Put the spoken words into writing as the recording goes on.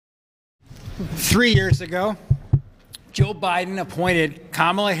3 years ago, Joe Biden appointed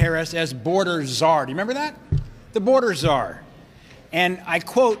Kamala Harris as border czar. Do you remember that? The border czar. And I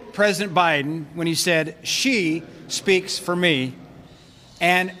quote President Biden when he said, "She speaks for me,"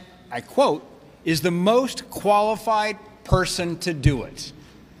 and I quote, "is the most qualified person to do it."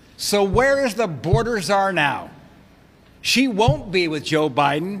 So where is the border czar now? She won't be with Joe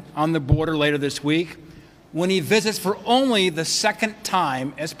Biden on the border later this week when he visits for only the second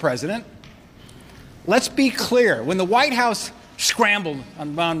time as president. Let's be clear. When the White House scrambled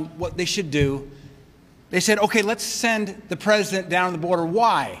on what they should do, they said, okay, let's send the president down the border.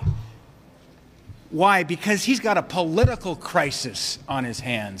 Why? Why? Because he's got a political crisis on his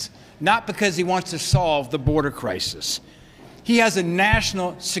hands, not because he wants to solve the border crisis. He has a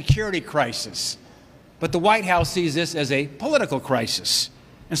national security crisis, but the White House sees this as a political crisis.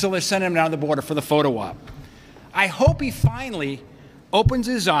 And so they're sending him down the border for the photo op. I hope he finally opens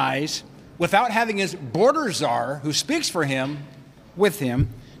his eyes without having his border czar, who speaks for him, with him,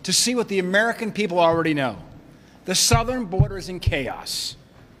 to see what the American people already know. The southern border is in chaos.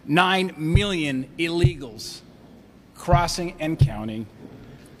 9 million illegals crossing and counting.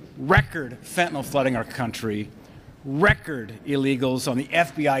 Record fentanyl flooding our country. Record illegals on the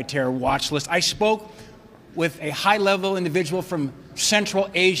FBI terror watch list. I spoke with a high-level individual from Central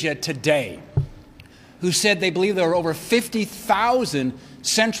Asia today who said they believe there are over 50,000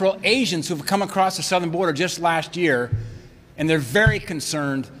 Central Asians who have come across the southern border just last year, and they're very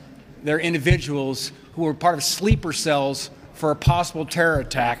concerned they're individuals who are part of sleeper cells for a possible terror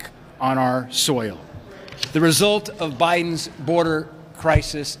attack on our soil. The result of Biden's border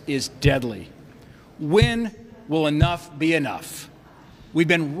crisis is deadly. When will enough be enough? We've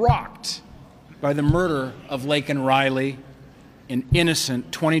been rocked by the murder of Laken Riley, an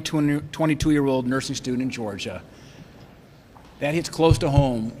innocent 22-year-old nursing student in Georgia. That hits close to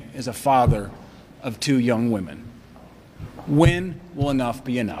home as a father of 2 young women. When will enough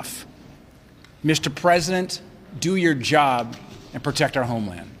be enough? Mr. President, do your job and protect our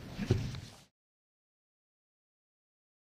homeland.